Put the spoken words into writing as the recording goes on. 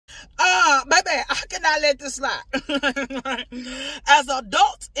Baby, I cannot let this slide. As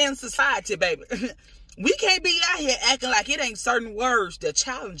adults in society, baby, we can't be out here acting like it ain't certain words that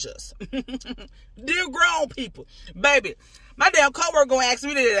challenge us. Dear grown people, baby, my damn coworker gonna ask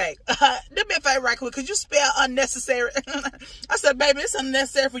me today, do me a favor right quick, could you spell unnecessary? I said, baby, it's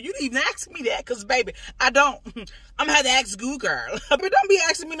unnecessary for you to even ask me that, because, baby, I don't. I'm gonna have to ask Google girl. But don't be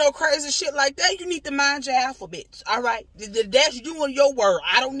asking me no crazy shit like that. You need to mind your alphabet, all right? That's you and your word.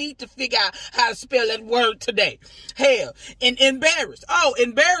 I don't need to figure out how to spell that word today. Hell, and embarrassed. Oh,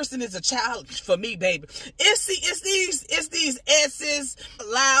 embarrassing is a challenge for me, baby. It's these S's,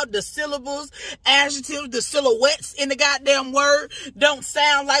 loud, the syllables, adjectives, the silhouettes in the goddamn word don't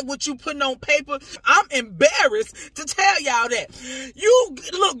sound like what you putting on paper. I'm embarrassed to tell y'all that. You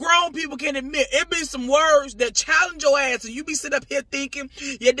look, grown people can admit it be some words that challenge your ass, and you be sitting up here thinking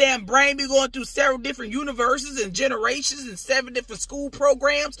your damn brain be going through several different universes and generations and 7 different school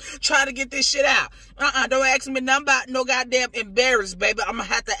programs trying to get this shit out. Don't ask me nothing about no goddamn embarrassed, baby. I'm gonna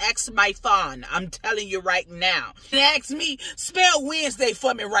have to ask my phone. I'm telling you right now. And ask me, spell Wednesday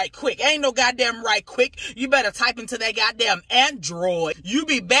for me right quick. Ain't no goddamn right quick. You better type into that goddamn Android. You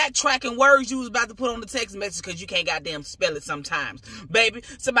be backtracking words you was about to put on the text message because you can't goddamn spell it sometimes. Baby,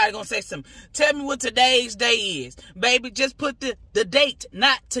 somebody gonna say something. Tell me what today's day is. Baby, just put the date,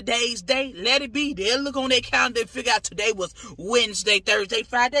 not today's day. Let it be. They'll look on their calendar and figure out today was Wednesday, Thursday,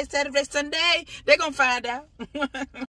 Friday, Saturday, Sunday. They're gonna find out.